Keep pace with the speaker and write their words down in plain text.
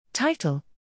Title: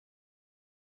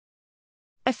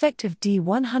 Effect of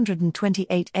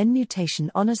D128N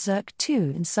mutation on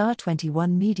OsSERK2 in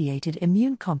Xa21 mediated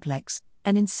immune complex,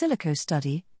 an in-silico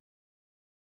study.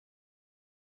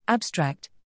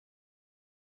 Abstract: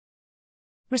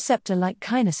 Receptor-like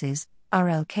kinases,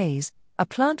 RLKs, are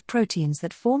plant proteins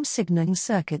that form signaling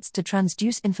circuits to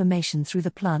transduce information through the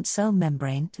plant cell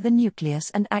membrane to the nucleus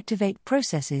and activate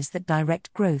processes that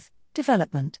direct growth,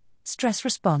 development, stress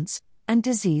response, and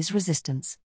disease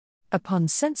resistance. Upon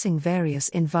sensing various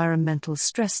environmental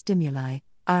stress stimuli,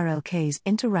 RLKs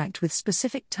interact with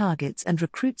specific targets and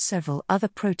recruit several other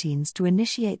proteins to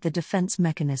initiate the defense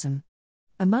mechanism.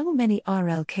 Among many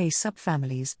RLK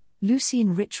subfamilies,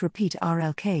 leucine-rich repeat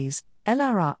RLKs,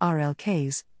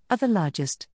 LRR-RLKs, are the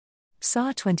largest.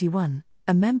 Xa21,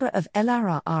 a member of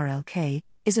LRR-RLK,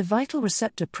 is a vital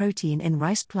receptor protein in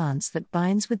rice plants that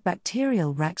binds with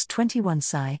bacterial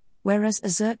Xa21, whereas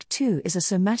OsSERK2 is a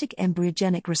somatic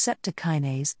embryogenic receptor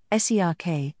kinase,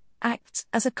 SERK, acts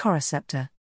as a coreceptor.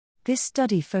 This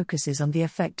study focuses on the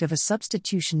effect of a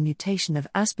substitution mutation of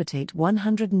aspartate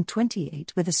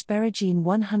 128 with asparagine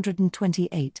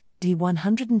 128,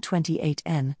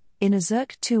 D128N, in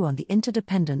OsSERK2 on the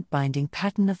interdependent binding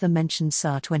pattern of the mentioned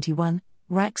Xa21,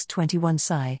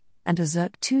 Xa21, and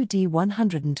OsSERK2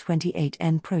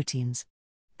 D128N proteins.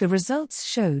 The results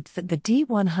showed that the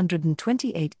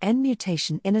D128N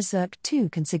mutation in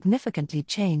OsSERK2 can significantly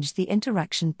change the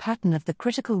interaction pattern of the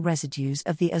critical residues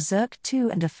of the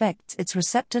OsSERK2 and affects its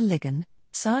receptor ligand,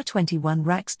 Xa21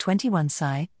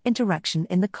 Xa21 interaction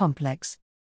in the complex.